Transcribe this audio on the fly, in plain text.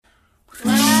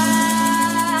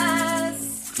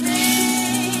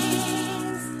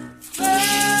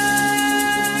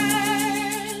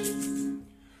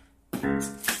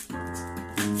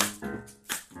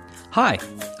Hi,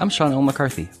 I'm Sean L.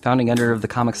 McCarthy, founding editor of The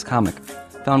Comics Comic,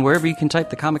 found wherever you can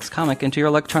type The Comics Comic into your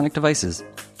electronic devices.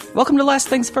 Welcome to Last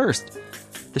Things First,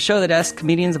 the show that asks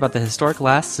comedians about the historic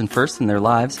lasts and firsts in their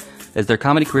lives as their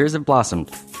comedy careers have blossomed,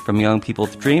 from young people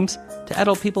with dreams to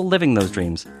adult people living those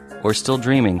dreams, or still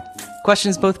dreaming.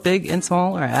 Questions both big and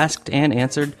small are asked and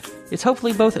answered. It's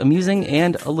hopefully both amusing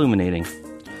and illuminating.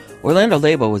 Orlando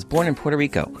Leyba was born in Puerto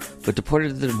Rico, but deported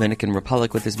to the Dominican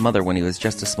Republic with his mother when he was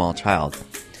just a small child.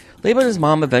 Leyba and his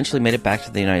mom eventually made it back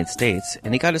to the United States,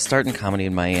 and he got his start in comedy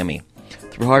in Miami.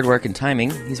 Through hard work and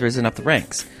timing, he's risen up the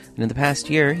ranks, and in the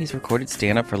past year, he's recorded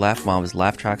stand-up for LaffMobb's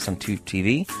Lafftracks on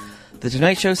truTV, The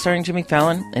Tonight Show starring Jimmy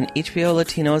Fallon, and HBO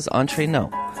Latino's Entre.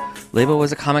 Leyba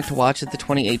was a comic to watch at the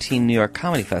 2018 New York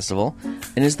Comedy Festival,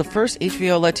 and is the first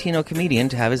HBO Latino comedian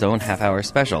to have his own half-hour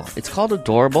special. It's called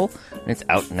Adorable, and it's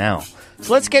out now.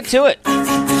 So let's get to it!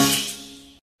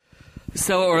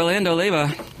 So, Orlando Leyba.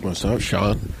 What's up,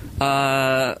 Sean?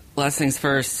 Last things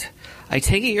first. I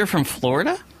take it you're from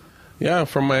Florida? Yeah,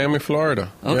 from Miami,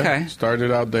 Florida. Okay. Yeah,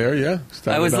 started out there, yeah.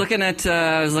 I was looking at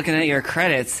your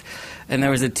credits, and there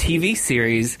was a TV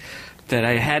series that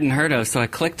I hadn't heard of, so I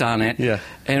clicked on it. Yeah.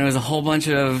 And it was a whole bunch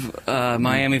of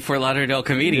Miami, Fort Lauderdale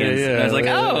comedians. Yeah, And I was like,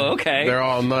 oh, okay. They're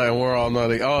all nut, and we're all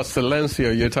nutty. Oh,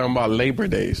 Silencio, you're talking about Labor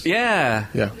Days. Yeah.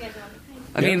 Yeah.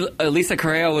 I mean, Lisa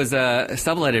Correa was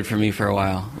subletted for me for a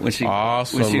while.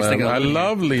 Awesome, when she was man. I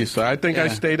love Lisa. I think I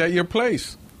Yeah. stayed at your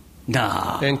place.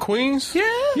 Nah. In Queens? Yeah?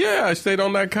 Yeah, I stayed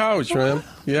on that couch, man.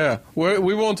 Yeah.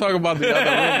 We won't talk about the other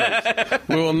roommates.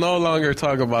 We will no longer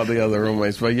talk about the other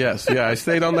roommates. But yes, yeah, I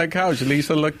stayed on that couch.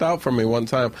 Lisa looked out for me one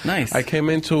time. Nice. I came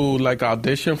into, like,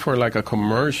 audition for, like, a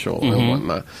commercial and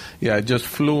whatnot. Yeah, I just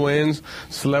flew in,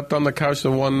 slept on the couch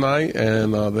the one night,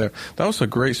 and that was a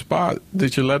great spot.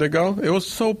 Did you let it go? It was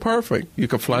so perfect. You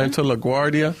could fly into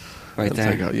LaGuardia. Right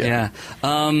there. Yeah.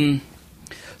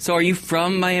 So are you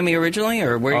from Miami originally,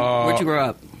 or where'd you grow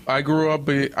up? I grew up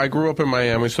in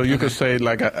Miami, so you could say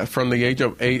like from the age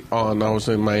of 8 on, I was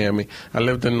in Miami. I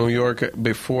lived in New York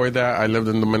before that. I lived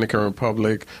in Dominican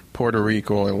Republic, Puerto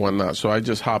Rico, and whatnot. So I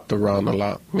just hopped around a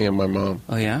lot, me and my mom.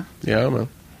 Oh yeah. Yeah, man.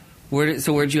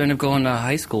 Where'd you end up going to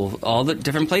high school? All the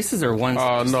different places, or one?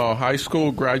 No, high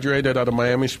school, graduated out of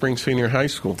Miami Springs Senior High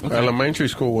School. Okay. Elementary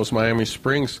school was Miami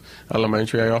Springs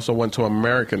Elementary. I also went to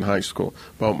American High School.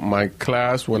 But my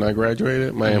class, when I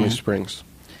graduated, Miami Springs.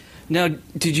 Now,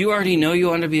 did you already know you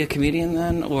wanted to be a comedian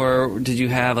then? Or did you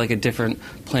have like a different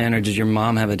plan, or did your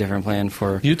mom have a different plan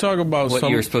for you talk about what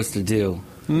you were supposed to do?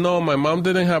 No, my mom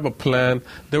didn't have a plan.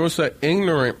 There was an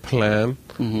ignorant plan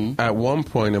at one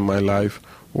point in my life,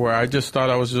 where I just thought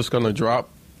I was just going to drop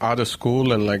out of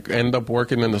school and like end up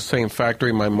working in the same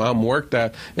factory my mom worked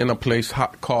at in a place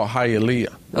called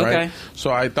Hialeah, right? Okay.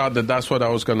 So I thought that that's what I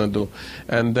was going to do.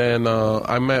 And then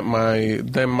I met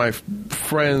my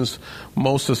friends,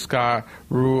 Moses Scott,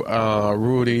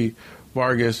 Rudy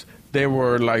Vargas. They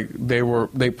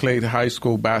played high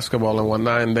school basketball and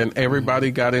whatnot, and then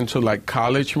everybody got into like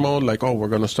college mode, like, oh, we're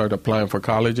going to start applying for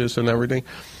colleges and everything.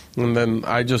 And then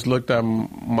I just looked at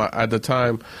at the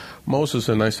time, Moses,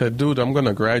 and I said, dude, I'm going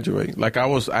to graduate. Like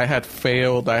I had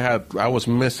failed. I was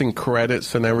missing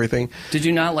credits and everything. Did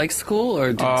you not like school,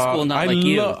 or did school not like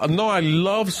you? No, I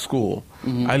love school.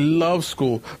 I love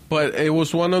school. But it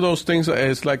was one of those things,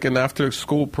 it's like an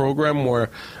after-school program where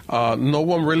no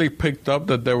one really picked up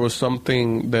that there was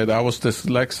something that I was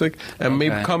dyslexic. And me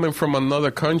coming from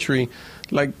another country,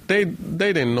 like they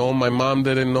didn't know, my mom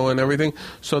didn't know and everything.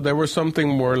 So there was something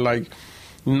more like,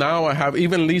 now I have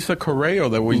even Lisa Correa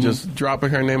that we just dropping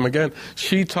her name again.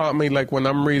 She taught me, like, when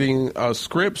I'm reading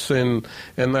scripts in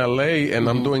L.A. and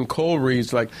I'm doing cold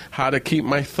reads, like how to keep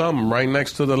my thumb right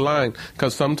next to the line,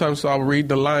 because sometimes I'll read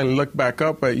the line, look back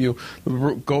up at you,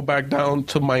 go back down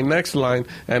to my next line,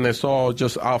 and it's all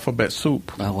just alphabet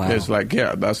soup. Oh, wow. It's like,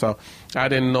 yeah, that's how. I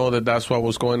didn't know that that's what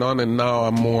was going on, and now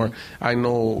I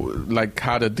know, like,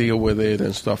 how to deal with it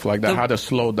and stuff like that, how to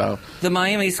slow down. The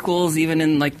Miami schools, even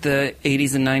in, like, the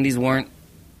 80s and 90s, weren't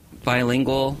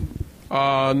bilingual?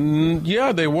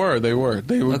 Yeah, they were. They were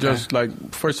just,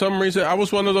 like, for some reason, I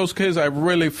was one of those kids, I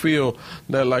really feel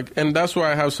that, like, and that's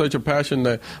why I have such a passion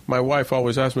that my wife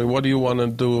always asks me, what do you want to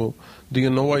do? Do you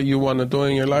know what you want to do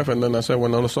in your life? And then I said,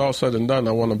 when it's all said and done,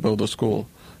 I want to build a school.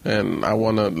 And I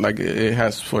want to, like, it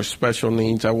has for special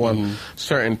needs. I want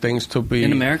certain things to be...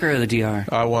 In America or the DR?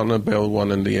 I want to build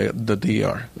one in the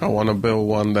DR. I want to build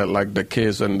one that, like, the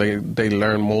kids, and they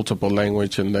learn multiple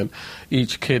language, and then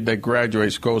each kid that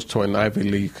graduates goes to an Ivy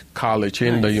League college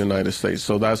in the United States.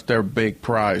 So that's their big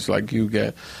prize, like, you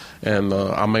get. and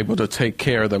I'm able to take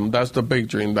care of them. That's the big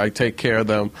dream. I take care of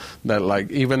them, that like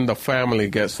even the family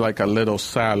gets like a little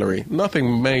salary.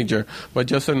 Nothing major, but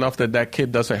just enough that that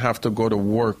kid doesn't have to go to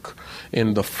work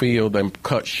in the field and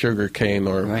cut sugar cane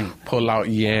or pull out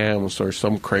yams or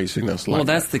some craziness like that. Well,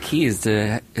 that's the key, is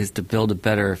to build a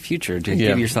better future, to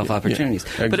give yourself opportunities.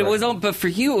 Yeah, exactly. But for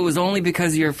you, it was only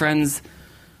because your friends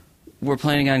were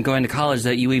planning on going to college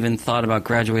that you even thought about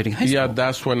graduating high school. Yeah,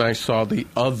 that's when I saw the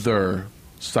other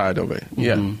side of it.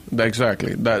 Yeah,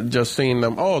 exactly. That just seeing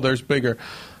them, there's bigger.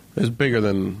 It's bigger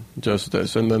than just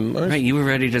this. And then you were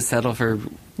ready to settle for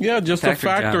just a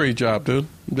factory job, dude.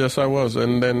 Yes, I was.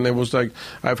 And then it was like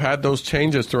I've had those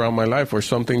changes throughout my life where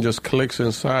something just clicks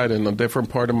inside and a different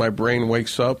part of my brain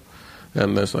wakes up,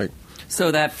 and it's like.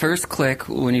 So that first click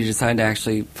when you decided to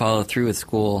actually follow through with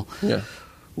school. Yeah.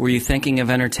 Were you thinking of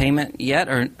entertainment yet,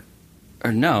 or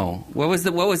no? What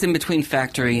was in between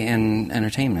factory and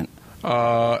entertainment?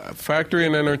 Factory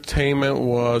and entertainment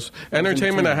was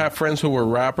entertainment. I have friends who were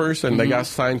rappers, and they got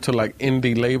signed to like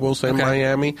indie labels in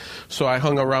Miami. So I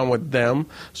hung around with them.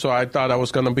 So I thought I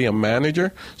was going to be a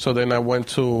manager. So then I went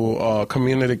to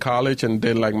community college and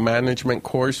did like management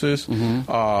courses.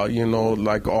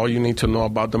 Like all you need to know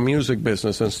about the music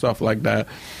business and stuff like that.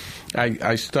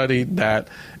 I studied that,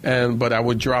 but I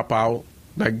would drop out.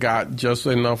 I got just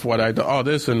enough what I thought,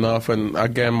 this is enough. And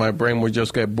again, my brain would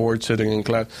just get bored sitting in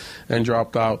class and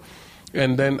dropped out.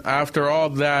 And then after all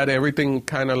that, everything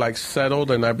kind of like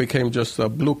settled and I became just a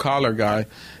blue collar guy.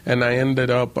 And I ended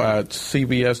up at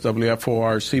CBS,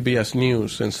 WFOR, CBS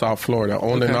News in South Florida,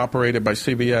 owned and operated by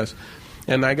CBS.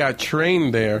 And I got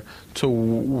trained there to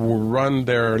run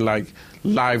their like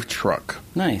live truck.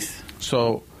 Nice.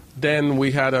 So then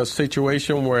we had a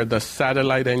situation where the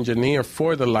satellite engineer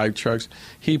for the live trucks,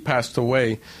 he passed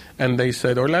away. And they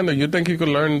said, Orlando, you think you could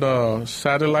learn the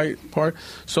satellite part?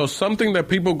 So something that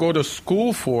people go to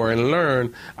school for and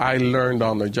learn, I learned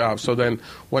on the job. So then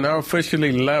when I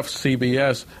officially left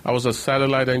CBS, I was a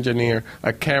satellite engineer,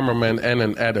 a cameraman, and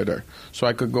an editor. So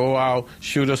I could go out,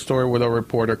 shoot a story with a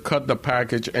reporter, cut the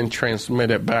package, and transmit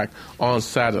it back on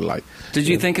satellite. Did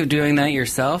you think of doing that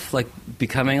yourself, like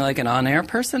becoming like an on-air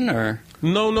person, or?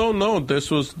 No.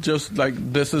 This was just like,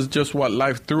 this is just what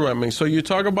life threw at me. So you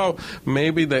talk about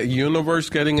maybe the universe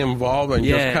getting involved and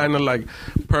just kind of like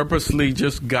purposely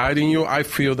just guiding you. I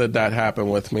feel that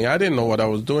happened with me. I didn't know what I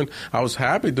was doing. I was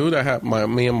happy, dude. I had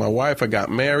me and my wife. I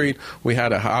got married. We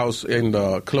had a house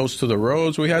close to the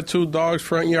roads. We had 2 dogs,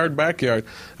 front yard, backyard.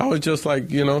 I was just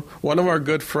like, one of our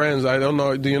good friends. I don't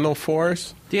know. Do you know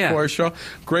Forrest? Yeah. Forrest Shaw,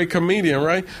 great comedian,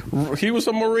 right? He was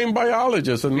a marine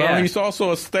biologist, and now he's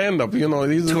also a stand-up.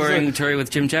 He's touring with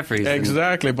Jim Jeffries.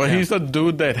 Exactly, but he's a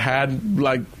dude that had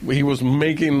he was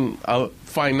making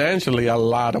financially a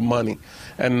lot of money,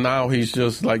 and now he's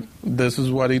just like, this is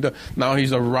what he does. Now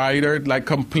he's a writer, like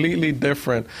completely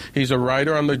different. He's a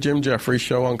writer on the Jim Jeffries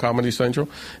show on Comedy Central,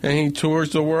 and he tours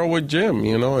the world with Jim.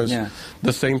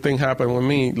 The same thing happened with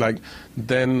me. Like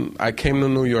then I came to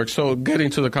New York. So getting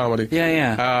to the comedy,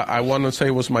 I want to say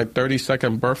it was my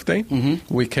 32nd birthday.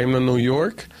 We came to New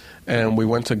York. And we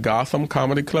went to Gotham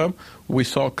Comedy Club. We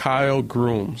saw Kyle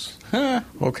Grooms.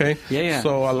 Okay? Yeah.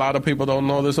 So a lot of people don't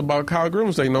know this about Kyle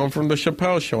Grooms. They know him from the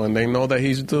Chappelle Show, and they know that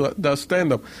he does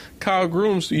stand-up. Kyle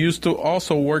Grooms used to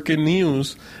also work in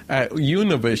news at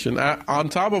Univision. On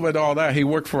top of it, all that, he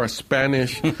worked for a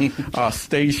Spanish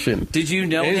station. Did you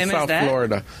know him in South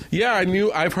Florida? Yeah, I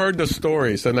knew. I've heard the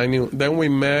stories, and I knew. Then we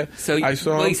met. So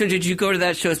did you go to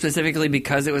that show specifically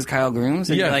because it was Kyle Grooms?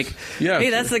 And you're like, hey,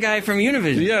 that's the guy from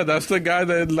Univision. Yeah, that's the guy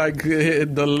that,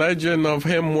 the legend of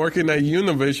him working at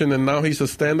Univision, and now he's a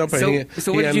stand-up. So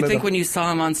what did you think when you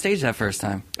saw him on stage that first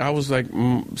time? I was like,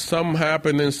 something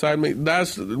happened inside me.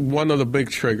 That's one of the big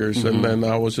triggers. And then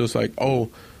I was just like, oh,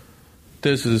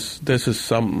 this is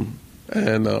something.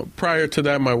 And prior to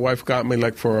that, my wife got me,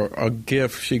 for a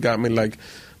gift, she got me,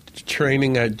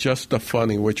 training at Just the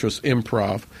Funny, which was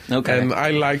improv. Okay. And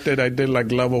I liked it. I did,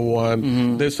 level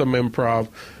 1, did some improv.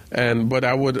 But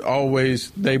I would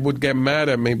always, they would get mad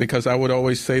at me because I would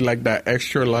always say that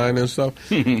extra line and stuff.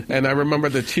 And I remember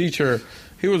the teacher,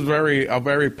 he was a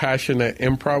very passionate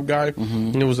improv guy.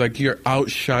 And it was like, you're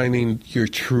outshining your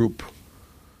troupe.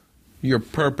 You're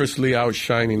purposely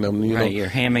outshining them. You know? You're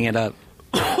hamming it up.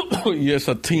 Yeah, it's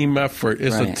a team effort.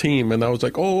 It's a team. And I was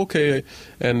like, oh, okay.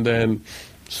 And then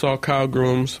saw Kyle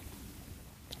Grooms,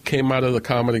 came out of the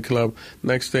comedy club.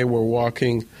 Next day we're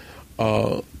walking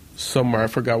somewhere, I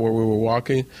forgot where we were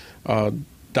walking,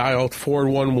 dialed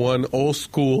 411, old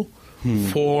school,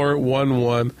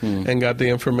 411, and got the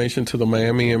information to the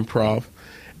Miami Improv,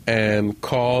 and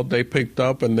called. They picked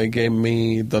up, and they gave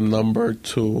me the number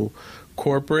to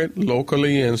corporate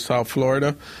locally in South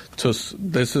Florida.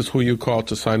 This is who you call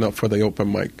to sign up for the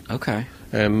open mic. Okay.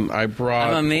 And I'm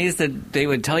amazed that they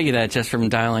would tell you that just from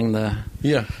dialing the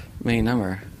main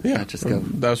number. Yeah, just go.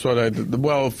 That's what I did.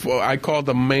 Well, I called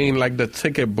the main, like the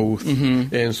ticket booth,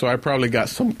 and so I probably got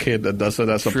some kid that does it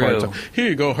as a part-time. Here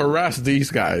you go, harass these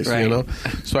guys, you know.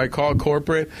 So I called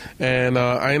corporate, and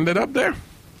I ended up there.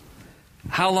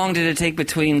 How long did it take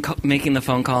between making the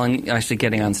phone call and actually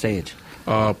getting on stage?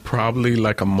 Probably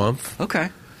like a month. Okay.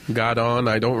 Got on.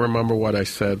 I don't remember what I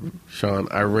said, Sean.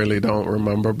 I really don't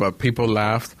remember, but people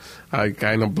laughed. I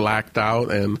kind of blacked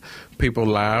out, and people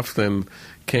laughed and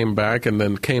came back and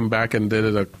did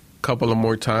it a couple of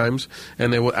more times.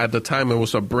 And at the time, it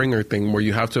was a bringer thing where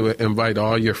you have to invite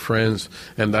all your friends,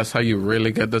 and that's how you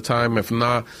really get the time. If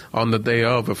not, on the day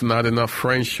of, if not enough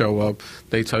friends show up,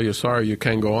 they tell you, sorry, you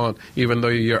can't go on, even though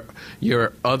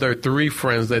your other 3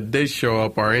 friends that did show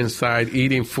up are inside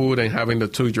eating food and having the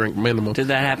 2-drink minimum. Did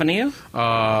that happen to you?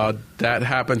 That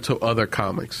happened to other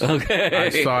comics. Okay. I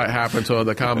saw it happen to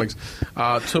other comics.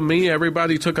 To me,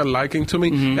 everybody took a liking to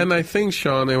me, and I think,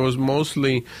 Sean, it was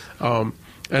mostly...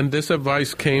 and this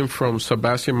advice came from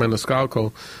Sebastian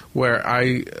Maniscalco, where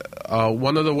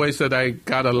one of the ways that I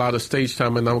got a lot of stage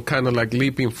time, and I'm kind of like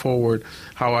leaping forward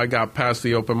how I got past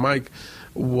the open mic,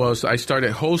 was I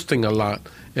started hosting a lot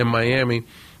in Miami.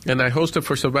 And I hosted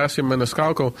for Sebastian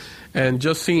Maniscalco, and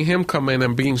just seeing him come in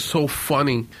and being so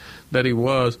funny that he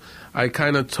was, I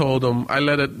kind of told him, I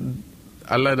let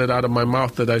it out of my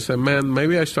mouth that I said, man,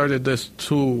 maybe I started this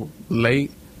too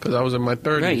late. Because I was in my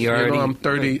 30s. Right, I'm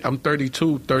 30. I'm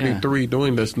 32, 33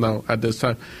 doing this now at this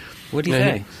time. What did he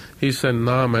say? He said,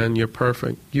 nah, man, you're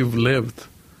perfect. You've lived.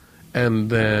 And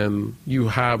then you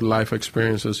have life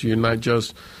experiences. You're not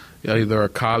just either a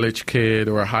college kid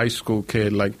or a high school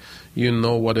kid. Like, you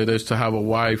know what it is to have a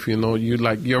wife. You know, you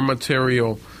like your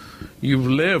material. You've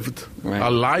lived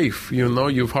a life, you know.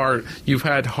 You've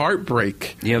had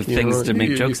heartbreak. You have things to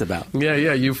make jokes about.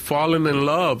 Yeah. You've fallen in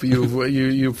love.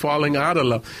 You've falling out of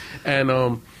love,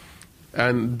 and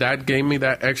that gave me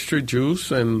that extra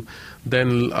juice. And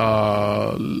then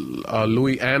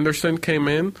Louis Anderson came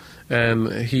in,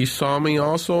 and he saw me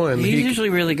also. And he's usually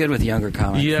really good with younger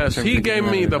comics. Yes, he gave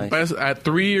me the best. At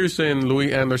 3 years in,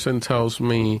 Louis Anderson tells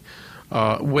me.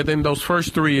 Within those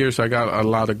first 3 years, I got a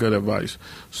lot of good advice.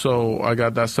 So I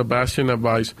got that Sebastian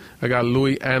advice. I got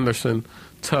Louis Anderson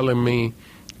telling me,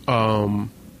 dude,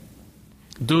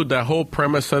 that whole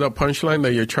premise, setup, punchline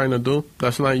that you're trying to do,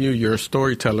 that's not you. You're a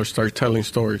storyteller. Start telling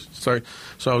stories. So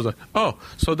I was like, oh,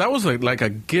 so that was like a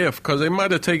gift, because it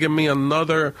might have taken me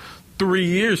another 3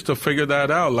 years to figure that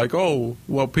out. Like, oh,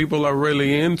 what people are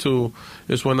really into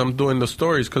is when I'm doing the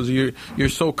stories, because you're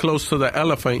so close to the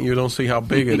elephant, you don't see how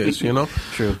big it is, you know?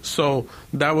 True. So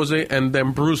that was it. And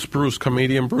then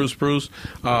comedian Bruce.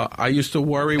 I used to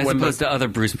worry as when... opposed to other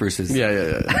Bruces.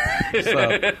 Yeah.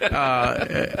 So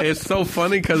it's so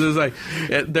funny, because it's like,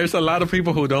 there's a lot of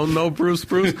people who don't know Bruce,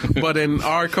 but in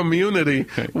our community,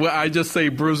 well, I just say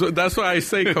Bruce. That's why I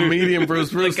say comedian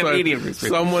Bruce. Comedian Bruce.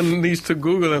 Someone needs to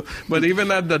Google him. But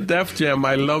even at the Def Jam,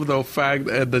 I love the fact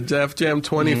at the Def Jam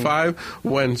 25,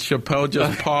 when Chappelle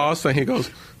just paused and he goes,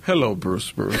 hello,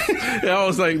 Bruce. And I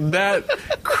was like, that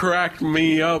cracked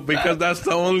me up, because that's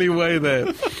the only way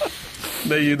that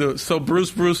you do it. So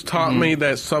Bruce taught me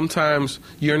that sometimes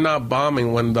you're not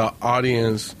bombing when the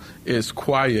audience is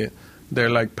quiet. They're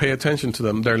like, pay attention to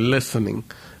them. They're listening.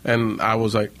 And I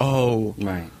was like, oh,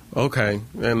 right, okay.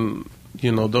 And... you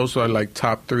know, those are like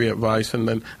top 3 advice. And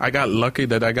then I got lucky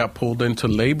that I got pulled into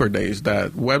Labor Days,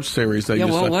 that web series.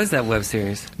 What was that web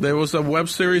series? There was a web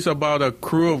series about a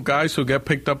crew of guys who get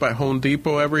picked up at Home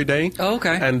Depot every day. Oh,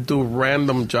 okay. And do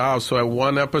random jobs. So at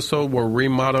one episode, we're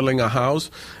remodeling a house,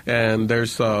 and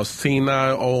there's a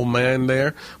senile old man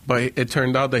there. But it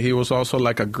turned out that he was also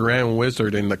like a grand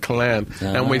wizard in the clan.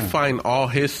 And we find all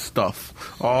his stuff.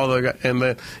 And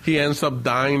then he ends up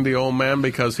dying, the old man,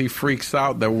 because he freaks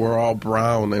out that we're all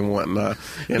brown and whatnot.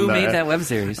 Who made that web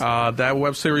series? That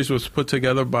web series was put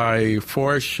together by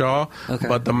Forrest Shaw,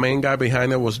 but the main guy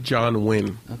behind it was John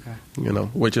Wynn. Okay, you know,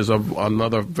 which is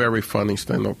another very funny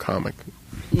stand-up comic.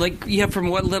 Like, yeah, from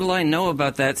what little I know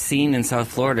about that scene in South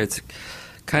Florida, it's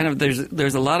kind of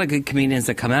there's a lot of good comedians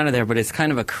that come out of there, but it's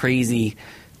kind of a crazy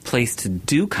place to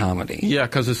do comedy. Yeah,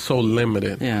 because it's so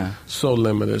limited. Yeah. So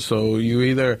limited. So you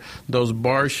either, those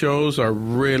bar shows are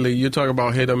really, you talk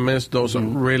about hit or miss, those are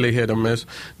really hit or miss.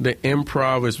 The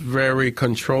improv is very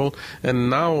controlled.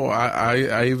 And now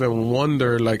I even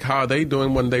wonder, like, how are they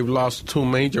doing when they've lost 2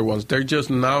 major ones? They're just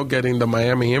now getting the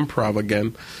Miami Improv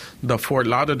again. The Fort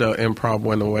Lauderdale Improv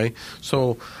went away.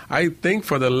 So I think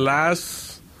for the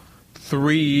last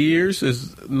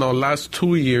last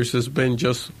 2 years has been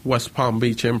just West Palm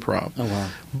Beach Improv. Oh, wow.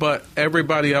 But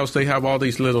everybody else, they have all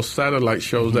these little satellite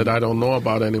shows that I don't know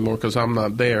about anymore because I'm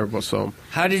not there. But so,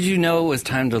 how did you know it was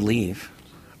time to leave?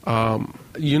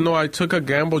 I took a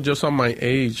gamble just on my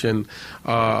age, and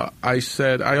I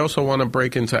said, I also want to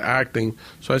break into acting.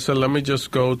 So I said, let me just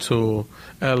go to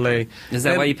L.A. Is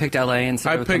that why you picked L.A.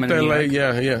 instead of coming to New L.A.,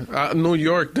 York? yeah. New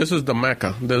York, this is the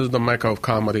Mecca. This is the Mecca of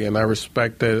comedy, and I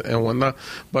respect it and whatnot.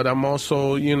 But I'm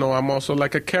also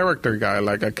like a character guy,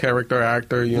 like a character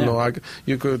actor.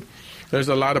 You could... There's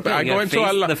a lot of... I go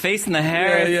into the face and the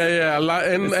hair. Yeah. A lot,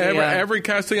 and every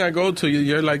casting I go to,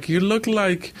 you're like, you look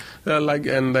like...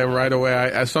 and then right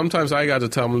away, sometimes I got to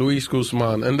tell them Luis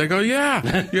Guzman. And they go,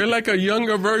 yeah, you're like a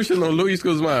younger version of Luis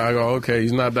Guzman. I go, okay,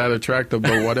 he's not that attractive,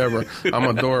 but whatever. I'm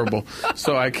adorable.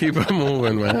 So I keep it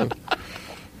moving, man.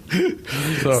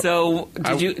 So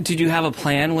did you have a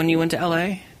plan when you went to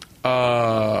L.A.?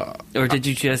 Or did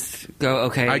you just go,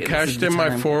 okay? I cashed in my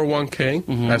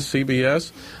 401k at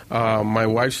CBS. My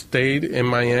wife stayed in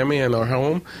Miami in our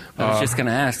home. I was just going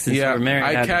to ask, since you were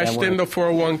married. I cashed in the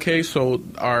 401k, so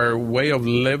her way of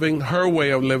living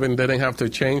didn't have to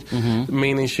change,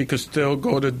 meaning she could still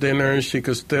go to dinner, she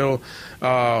could still,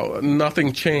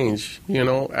 nothing changed,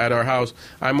 at our house.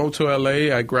 I moved to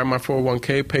LA, I grabbed my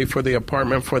 401k, paid for the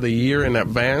apartment for the year in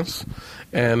advance,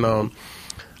 and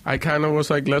I kind of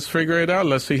was like, let's figure it out.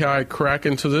 Let's see how I crack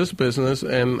into this business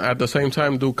and at the same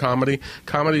time do comedy.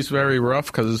 Comedy's very rough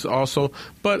because it's also,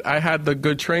 but I had the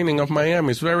good training of Miami.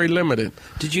 It's very limited.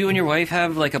 Did you and your wife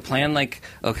have like a plan, like,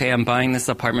 okay, I'm buying this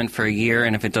apartment for a year,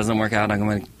 and if it doesn't work out, I'm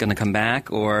going to come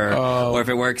back? Or if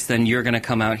it works, then you're going to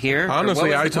come out here?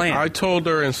 Honestly, I told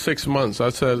her in 6 months. I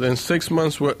said, in 6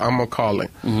 months, I'm going to call it,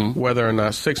 whether or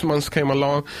not. 6 months came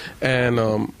along,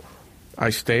 and I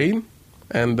stayed.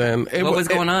 And then what was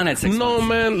going on at 6 months? No,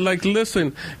 man. Like,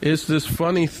 listen, it's this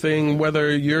funny thing.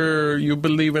 Whether you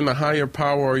believe in a higher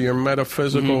power, or you're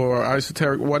metaphysical or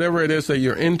esoteric, whatever it is that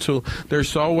you're into,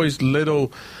 there's always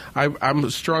little. I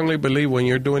strongly believe when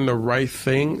you're doing the right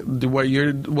thing, when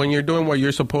you're doing what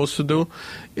you're supposed to do,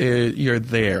 you're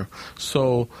there.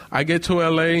 So I get to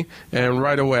LA, and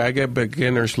right away I get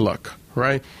beginner's luck.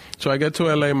 Right. So I get to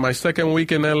LA. My second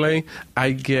week in LA,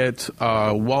 I get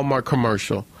a Walmart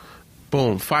commercial.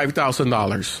 Boom,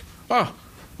 $5,000.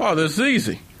 Oh, this is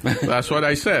easy. That's what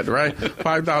I said, right?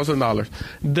 $5,000.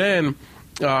 Then,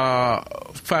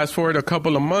 fast forward a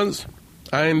couple of months,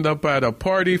 I end up at a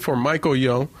party for Michael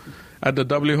Yo at the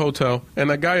W Hotel, and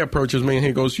a guy approaches me, and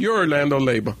he goes, "You're Orlando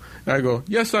Leyba." I go,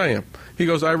 "Yes, I am." He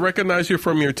goes, "I recognize you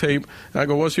from your tape." I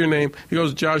go, "What's your name?" He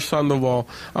goes, "Josh Sandoval.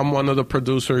 I'm one of the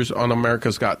producers on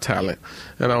America's Got Talent."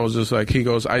 And I was just like, he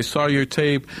goes, "I saw your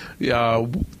tape.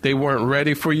 They weren't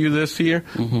ready for you this year,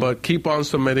 but keep on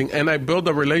submitting." And I built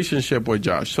a relationship with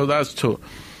Josh. So that's two.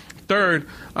 Third,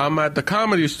 I'm at the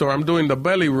Comedy Store. I'm doing the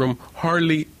belly room.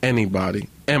 Hardly anybody.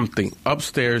 Empty.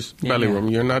 Upstairs, belly room.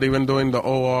 You're not even doing the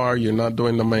OR. You're not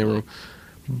doing the main room.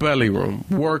 Belly room.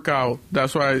 Workout.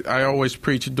 That's why I always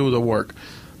preach, do the work.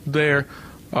 There,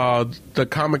 the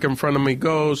comic in front of me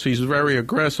goes. He's very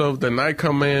aggressive. Then I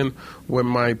come in with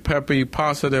my peppy,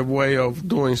 positive way of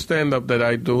doing stand-up that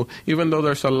I do. Even though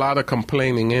there's a lot of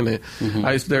complaining in it,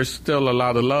 there's still a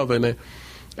lot of love in it.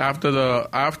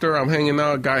 After I'm hanging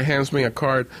out, a guy hands me a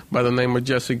card by the name of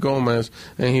Jesse Gomez,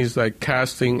 and he's like,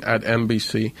 casting at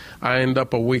NBC. I end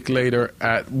up a week later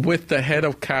with the head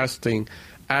of casting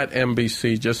at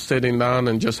NBC, just sitting down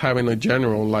and just having a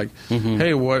general like,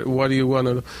 hey, what do you want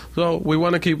to do? So we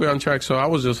want to keep it on track. So I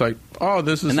was just like, oh,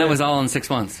 this is. And that was all in 6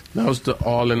 months. That was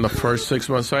all in the first 6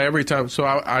 months. So every time,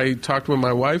 I talked with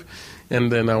my wife,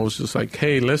 and then I was just like,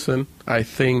 hey, listen, I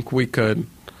think we could.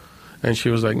 And she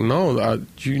was like, no,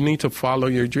 you need to follow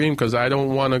your dream, because I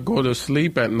don't want to go to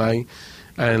sleep at night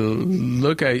and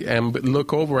look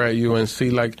over at you and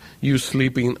see like you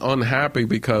sleeping unhappy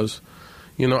because,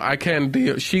 I can't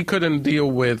deal. She couldn't deal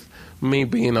with me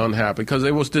being unhappy because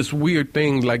it was this weird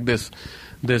thing, like this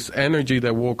energy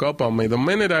that woke up on me. The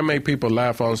minute I made people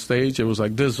laugh on stage, it was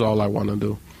like, this is all I want to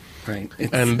do. Right.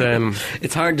 And then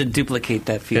it's hard to duplicate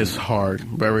that feeling. It's hard,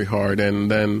 very hard. And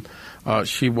then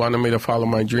she wanted me to follow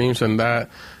my dreams, and that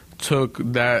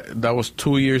was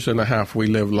 2 years and a half. We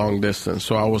lived long distance,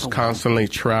 so I was constantly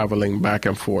traveling back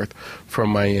and forth from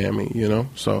Miami,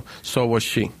 so was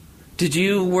she. Did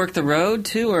you work the road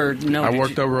too, or no? I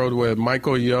worked the road with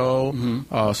Michael Yo,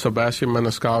 Sebastian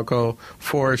Maniscalco,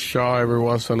 Forrest Shaw. Every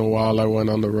once in a while I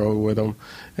went on the road with him,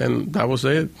 and that was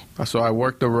it. So I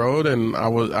worked the road, and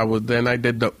then I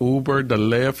did the Uber, the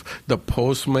Lyft, the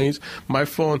Postmates. My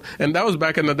phone, and that was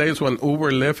back in the days when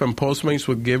Uber, Lyft, and Postmates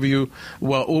would give you,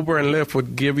 Uber and Lyft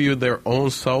would give you their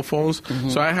own cell phones.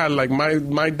 So I had like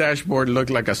my dashboard looked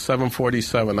like a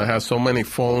 747. I had so many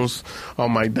phones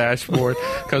on my dashboard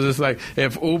because it's like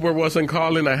if Uber wasn't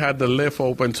calling, I had the Lyft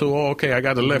open too. Oh, okay, I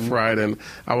got a Lyft ride, and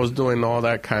I was doing all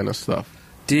that kind of stuff.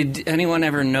 Did anyone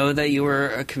ever know that you were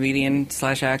a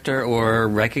comedian/actor or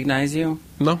recognize you?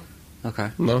 No.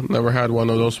 Okay. No, never had one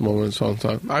of those moments on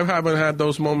time. I haven't had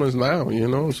those moments now,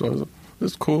 so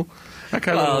it's cool.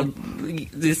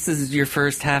 This is your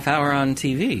first half hour on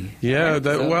TV. Yeah,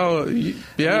 right?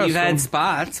 You've had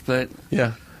spots, but...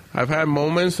 Yeah. I've had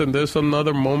moments, and there's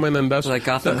another moment, and that's... Like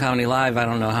Gotham Comedy Live, I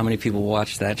don't know how many people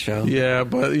watched that show. Yeah,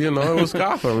 but, it was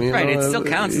Gotham. Right, it still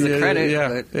counts as a credit.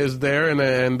 Yeah, but... it's there,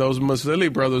 and those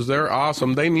Mazzilli brothers, they're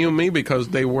awesome. They knew me because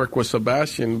they worked with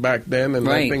Sebastian back then, and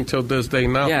I think till this day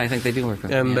now. Yeah, I think they do work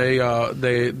with him. And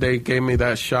they gave me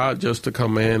that shot just to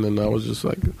come in, and I was just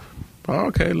like, oh,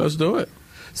 okay, let's do it.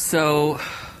 So...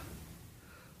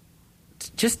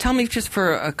 just tell me just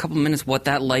for a couple minutes what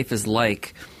that life is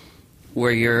like,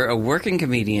 where you're a working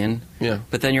comedian,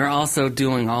 but then you're also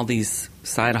doing all these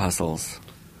side hustles.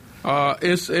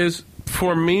 It's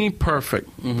for me perfect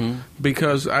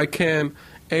because I can.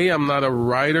 I'm not a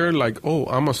writer like, I'm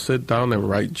gonna sit down and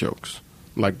write jokes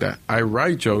like that. I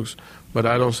write jokes, but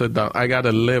I don't sit down. I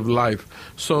gotta live life.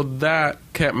 So that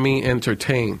kept me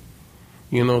entertained.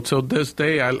 Till this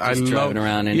day, I love driving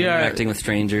around and interacting with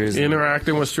strangers.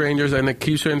 Interacting with strangers, and it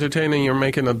keeps you entertaining. You're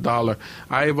making $1.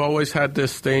 I've always had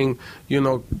this thing,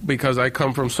 because I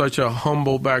come from such a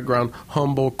humble background,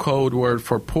 humble code word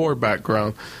for poor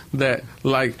background, that,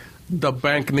 like, the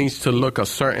bank needs to look a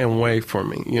certain way for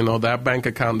me. That bank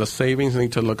account, the savings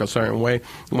need to look a certain way.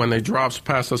 When it drops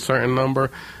past a certain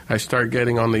number, I start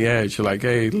getting on the edge, like,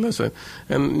 hey, listen.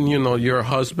 And, you're a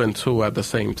husband, too, at the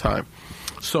same time.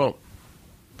 So...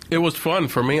 it was fun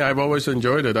for me. I've always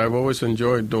enjoyed it. I've always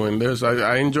enjoyed doing this.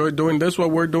 I enjoy doing this, what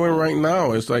we're doing right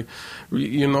now. It's like,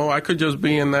 I could just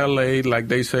be in L.A., like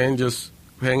they say, and just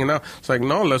hanging out. It's like,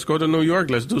 no, let's go to New York.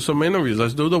 Let's do some interviews.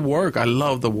 Let's do the work. I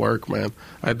love the work, man.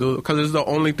 I do, because it's the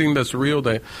only thing that's real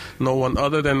that no one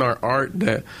other than our art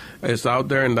that is out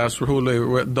there, and that's really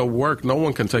the work. No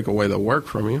one can take away the work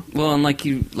from you. Well, and like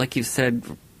you said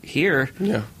here,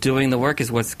 doing the work is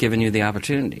what's given you the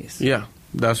opportunities. Yeah.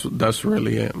 That's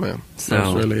really it, man.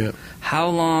 That's really it. How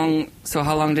long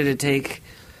did it take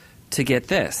to get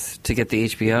the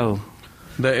HBO?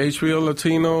 The HBO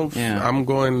Latino,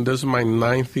 this is my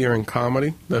 9th year in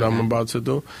comedy that I'm about to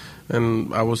do.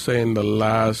 And I would say in the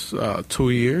last 2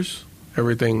 years,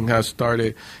 everything has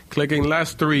started clicking.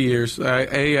 Last 3 years,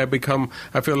 I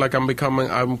feel like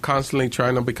I'm constantly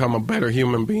trying to become a better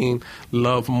human being,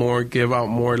 love more, give out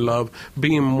more love,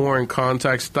 being more in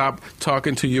contact, stop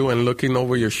talking to you and looking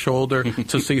over your shoulder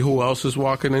to see who else is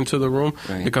walking into the room,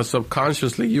 because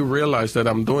subconsciously you realize that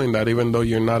I'm doing that even though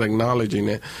you're not acknowledging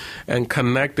it, and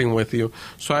connecting with you.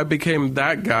 So I became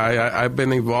that guy. I've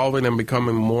been evolving and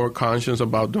becoming more conscious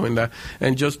about doing that,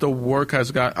 and just the work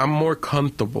I'm more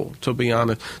comfortable, to be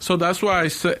honest. So that's why I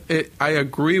say I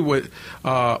agree with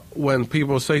when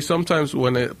people say, sometimes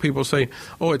when people say,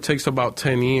 it takes about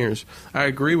 10 years. I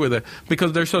agree with it,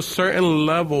 because there's a certain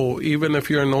level, even if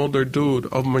you're an older dude,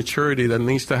 of maturity that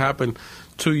needs to happen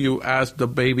to you as the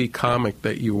baby comic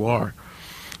that you are.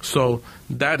 So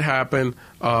that happened,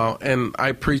 and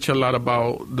I preach a lot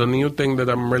about the new thing that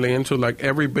I'm really into. Like,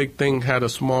 every big thing had a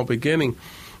small beginning.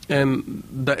 And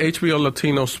the HBO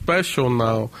Latino special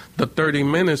now, the 30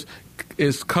 minutes,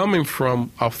 is coming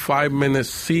from a 5-minute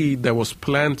seed that was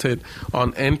planted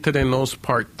on Entre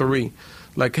Part 3.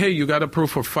 Like, hey, you got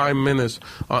approved for 5 minutes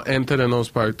on Entre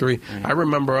Part 3. I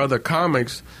remember other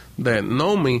comics that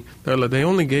know me, they're like, they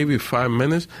only gave you 5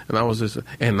 minutes, and I was just,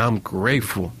 and I'm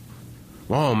grateful.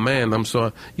 Oh, man, but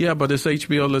it's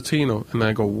HBO Latino. And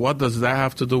I go, what does that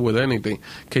have to do with anything?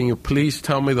 Can you please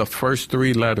tell me the first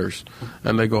 3 letters?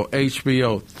 And they go,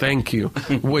 HBO, thank you,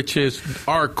 which is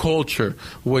our culture,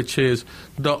 which is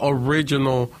the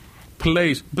original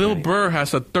place. Bill Burr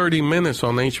has a 30 minutes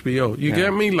on HBO. You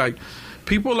get me? Like,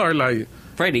 people are like...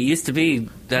 Right, it used to be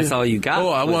that's all you got. Oh,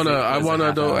 I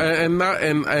wanna do, and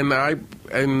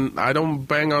I don't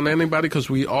bang on anybody, because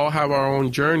we all have our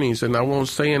own journeys, and I won't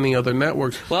say any other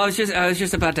networks. Well, I was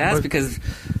just about to ask, because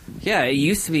it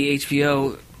used to be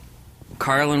HBO.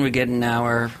 Carlin would get an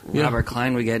hour, Robert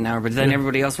Klein would get an hour, but then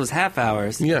everybody else was half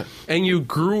hours. Yeah, and you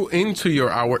grew into your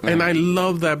hour, and I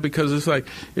love that, because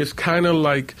it's kind of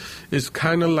like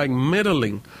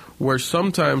middling, where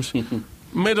sometimes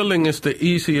middling is the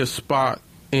easiest spot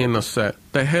in a set.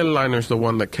 The headliner's the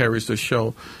one that carries the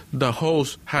show. The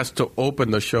host has to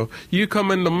open the show. You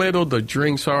come in the middle, the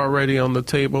drinks are already on the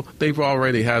table. They've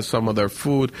already had some of their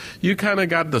food. You kind of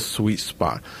got the sweet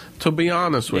spot, to be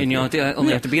honest with you. And you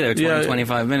only have to be there 20,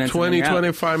 25 minutes. 20,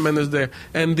 25 minutes there.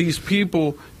 And these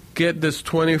people get this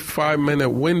 25-minute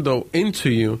window into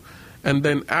you, and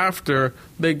then after,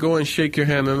 they go and shake your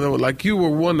hand and they're like, you were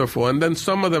wonderful. And then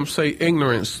some of them say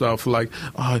ignorant stuff like,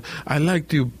 oh, I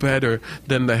liked you better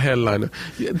than the headliner.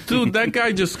 Dude, that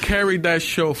guy just carried that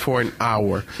show for an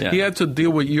hour. Yeah. He had to deal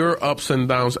with your ups and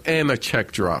downs and a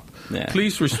check drop. Yeah.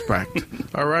 Please respect.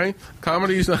 All right?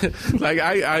 Comedy's like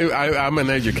I'm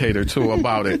an educator too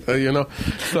about it, you know.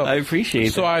 So I appreciate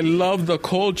it. So I love the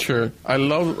culture. I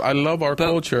love our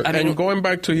culture. I mean, and going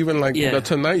back to even like the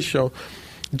Tonight Show,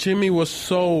 Jimmy was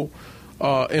so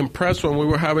impressed when we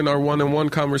were having our one-on-one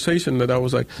conversation that I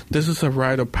was like, this is a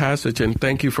rite of passage, and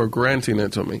thank you for granting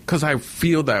it to me. Because I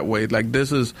feel that way. Like,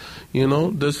 this is, you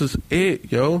know, this is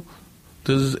it, yo.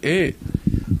 This is it.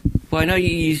 Well, I know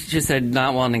you just said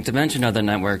not wanting to mention other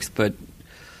networks, but,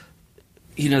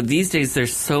 you know, these days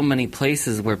there's so many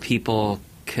places where people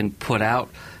can put out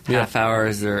half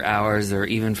hours or hours or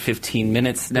even 15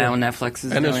 minutes now. Netflix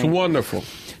is and doing. It's wonderful.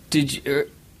 Did you...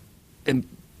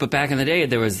 But back in the day,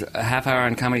 there was a half hour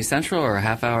on Comedy Central or a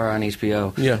half hour on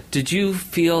HBO. Yeah. Did you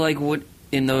feel like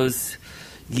in those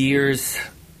years,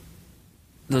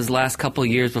 those last couple of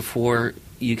years before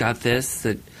you got this,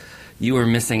 that you were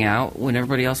missing out when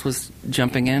everybody else was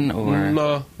jumping in? Or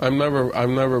no, I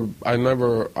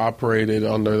never operated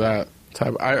under that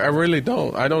type. I really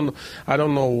don't. I don't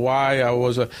know why I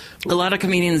was a lot of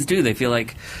comedians do. They feel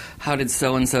like, how did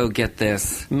so-and-so get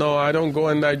this? No, I don't go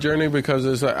in that journey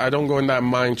because I don't go in that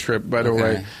mind trip, by the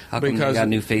way. How come they got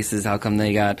new faces? How come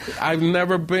they got I've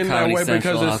never been Comedy that way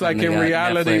Central? Because it's like in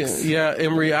reality,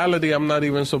 in reality, I'm not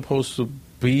even supposed to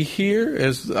be here.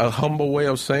 Is a humble way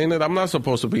of saying it. I'm not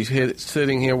supposed to be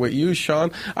sitting here with you,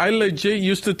 Sean. I legit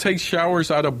used to take showers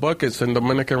out of buckets in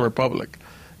Dominican Republic.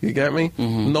 You get me?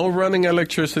 Mm-hmm. No running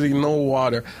electricity, no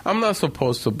water. I'm not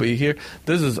supposed to be here.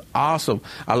 This is awesome.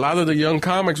 A lot of the young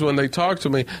comics, when they talk to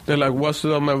me, they're like, what's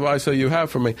some advice that you have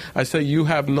for me? I say, you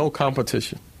have no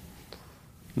competition.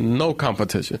 No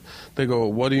competition. They go,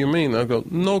 what do you mean? I go,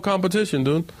 no competition,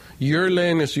 dude. Your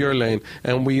lane is your lane.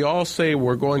 And we all say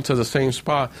we're going to the same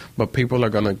spot, but people are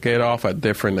going to get off at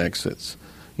different exits.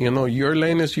 You know, your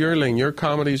lane is your lane. Your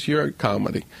comedy is your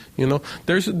comedy. You know,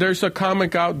 there's a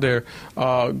comic out there,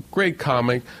 great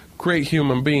comic, great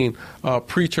human being,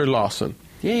 Preacher Lawson.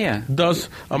 Yeah. Does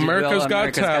America's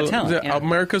Got Talent. Yeah.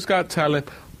 America's Got Talent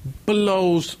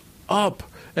blows up.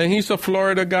 And he's a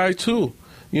Florida guy, too.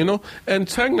 You know, and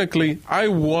technically, I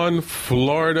won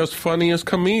Florida's funniest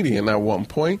comedian at one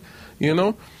point. You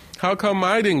know, how come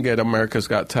I didn't get America's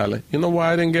Got Talent? You know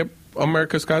why I didn't get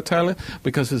America's Got Talent?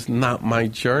 Because it's not my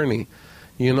journey.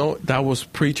 You know, that was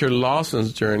Preacher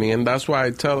Lawson's journey, and that's why I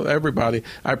tell everybody,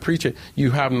 I preach it, you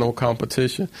have no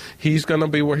competition. He's going to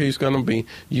be where he's going to be.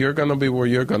 You're going to be where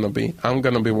you're going to be. I'm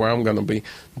going to be where I'm going to be.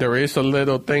 There is a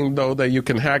little thing, though, that you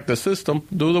can hack the system,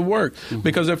 do the work. Mm-hmm.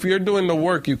 Because if you're doing the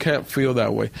work, you can't feel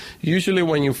that way. Usually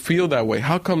when you feel that way,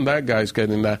 how come that guy's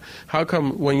getting that? How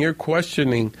come when you're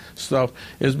questioning stuff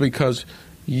is because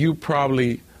you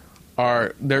probably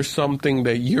there's something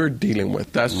that you're dealing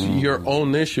with. That's your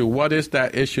own issue. What is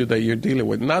that issue that you're dealing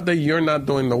with? Not that you're not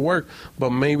doing the work, but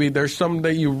maybe there's something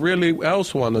that you really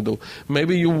else want to do.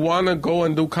 Maybe you want to go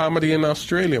and do comedy in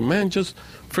Australia. Man, just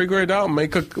figure it out.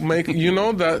 Make you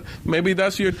know, that maybe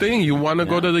that's your thing. You want to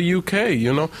go to the UK,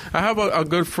 you know. I have a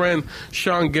good friend,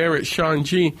 Sean Garrett, Sean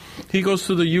G. He goes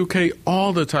to the UK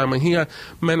all the time, and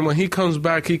when he comes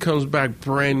back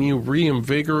brand new,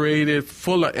 reinvigorated,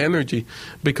 full of energy,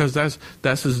 because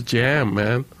that's his jam,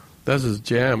 man. That's his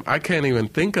jam. I can't even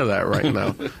think of that right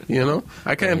now, you know.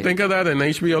 I can't think of that, and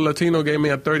HBO Latino gave me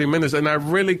a 30 minutes, and I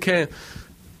really can't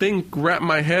wrap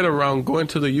my head around going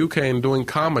to the UK and doing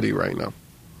comedy right now.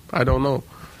 I don't know.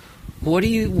 What do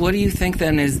you think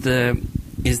then is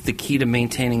the key to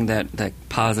maintaining that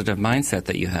positive mindset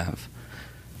that you have?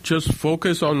 Just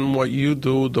focus on what you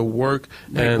do, the work,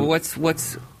 and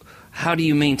how do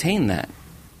you maintain that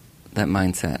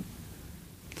mindset,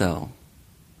 though?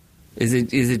 Is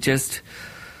it just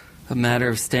a matter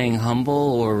of staying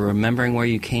humble or remembering where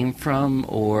you came from,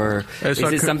 or is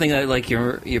it something that like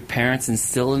your parents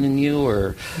instilled in you?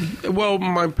 Or well,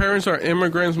 my parents are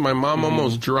immigrants. My mom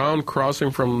almost drowned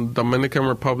crossing from Dominican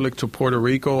Republic to Puerto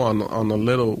Rico on a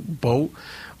little boat.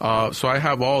 So I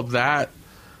have all that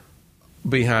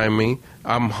behind me.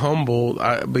 I'm humbled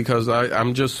because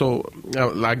I'm just so,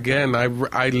 again, I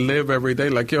live every day.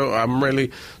 Like, I'm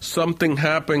really, something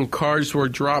happened, cards were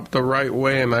dropped the right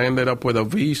way, and I ended up with a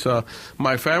visa.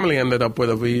 My family ended up with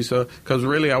a visa because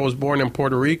really I was born in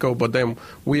Puerto Rico, but then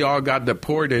we all got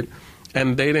deported.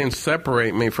 And they didn't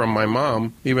separate me from my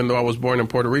mom, even though I was born in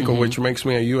Puerto Rico, which makes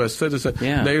me a U.S. citizen.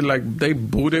 Yeah. They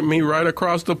booted me right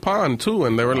across the pond too,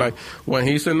 and they were like, when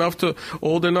he's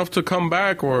old enough to come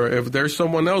back, or if there's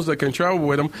someone else that can travel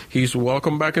with him, he's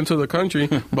welcome back into the country.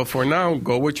 But for now,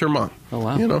 go with your mom. Oh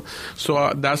wow!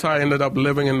 So that's how I ended up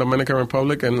living in Dominican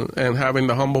Republic and having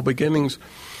the humble beginnings,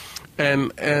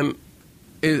 and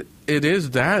it is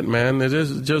that, man. It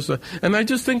is just, and I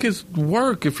just think it's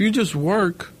work. If you just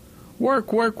work, and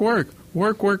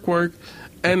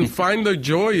find the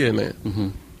joy in it.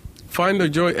 Find the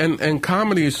joy. And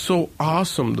comedy is so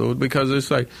awesome, dude, because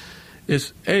it's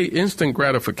instant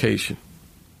gratification.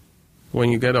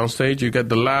 When you get on stage, you get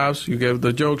the laughs, you get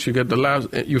the jokes, you get the laughs,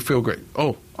 and you feel great.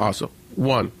 Oh, awesome.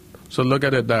 One. So look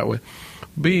at it that way.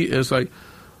 B is like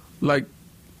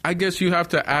I guess you have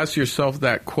to ask yourself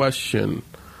that question.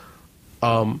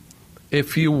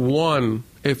 If you won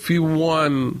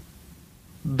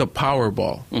the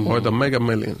Powerball or the Mega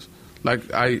Millions.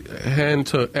 Like, I hand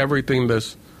to everything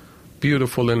that's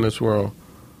beautiful in this world.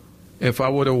 If I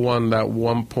would have won that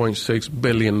 $1.6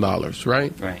 billion,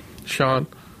 right? Right. Sean,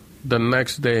 the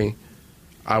next day,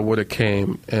 I would have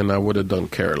came and I would have done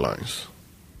Caroline's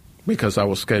because I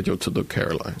was scheduled to do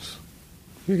Caroline's.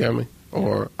 You get me?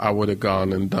 Or I would have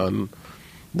gone and done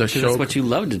the show. That's what you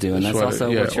love to do, and that's also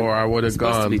what you're or I would have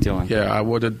supposed to be doing. Yeah, I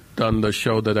would have done the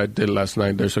show that I did last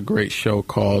night. There's a great show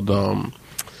called,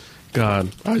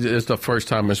 it's the first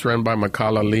time. It's run by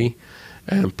Makala Lee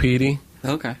and Petey.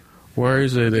 Okay. Where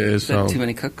is it? Is that Too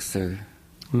Many Cooks? Or?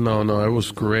 No, it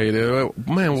was great.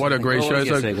 Man, what a great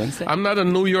show. I'm not a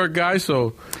New York guy,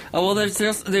 so... Oh, well,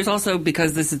 there's also,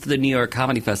 because this is the New York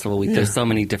Comedy Festival week, there's so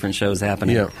many different shows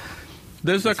happening. Yeah.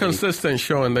 There's a consistent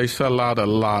show, and they sell out a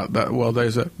lot.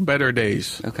 There's a Better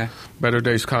Days. Okay. Better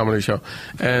Days comedy show.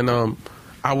 And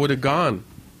I would have gone.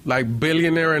 Like,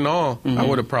 billionaire and all. I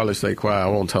would have probably stayed quiet. I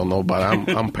won't tell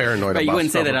nobody. I'm paranoid about you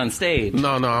wouldn't stuff. say that on stage.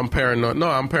 No, I'm paranoid. No,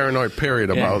 I'm paranoid, period,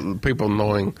 about people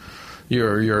knowing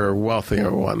you're wealthy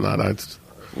or whatnot.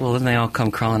 Well, then they all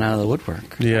come crawling out of the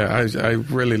woodwork. Yeah, I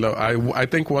really love. I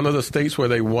think one of the states where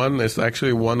they won is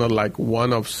actually one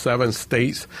of 7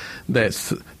 states that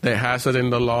has it in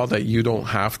the law that you don't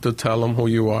have to tell them who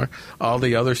you are. All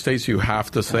the other states you have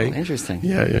to say. Oh, interesting.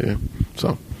 Yeah.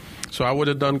 So I would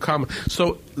have done comedy.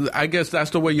 So I guess that's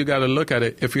the way you got to look at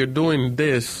it. If you're doing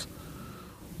this,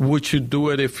 would you do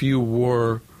it if you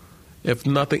were? If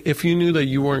you knew that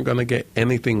you weren't going to get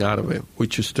anything out of it,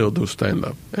 would you still do stand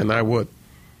up? And I would.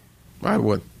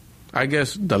 I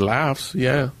guess the laughs,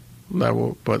 yeah, that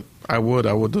would, but I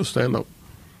would do stand-up.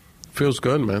 Feels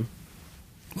good, man.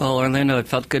 Well, Orlando, it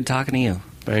felt good talking to you.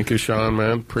 Thank you, Sean,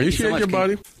 man. Appreciate you,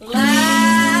 buddy. Last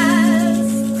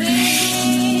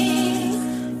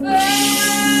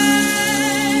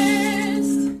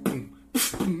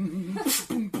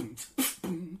thing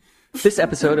first. This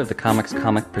episode of the Comics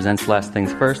Comic Presents Last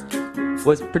Things First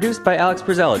was produced by Alex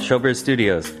Brazell at Showbiz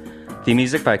Studios. Theme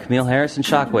music by Camille Harris and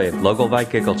Shockwave, logo by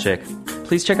Giggle Chick.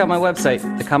 Please check out my website,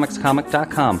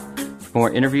 thecomicscomic.com, for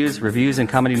more interviews, reviews, and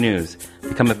comedy news.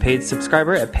 Become a paid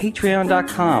subscriber at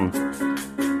patreon.com.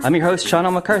 I'm your host, Sean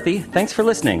L. McCarthy. Thanks for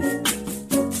listening.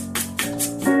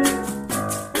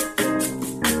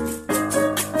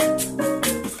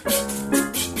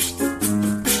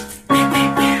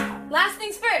 Last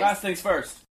things first. Last things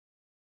first.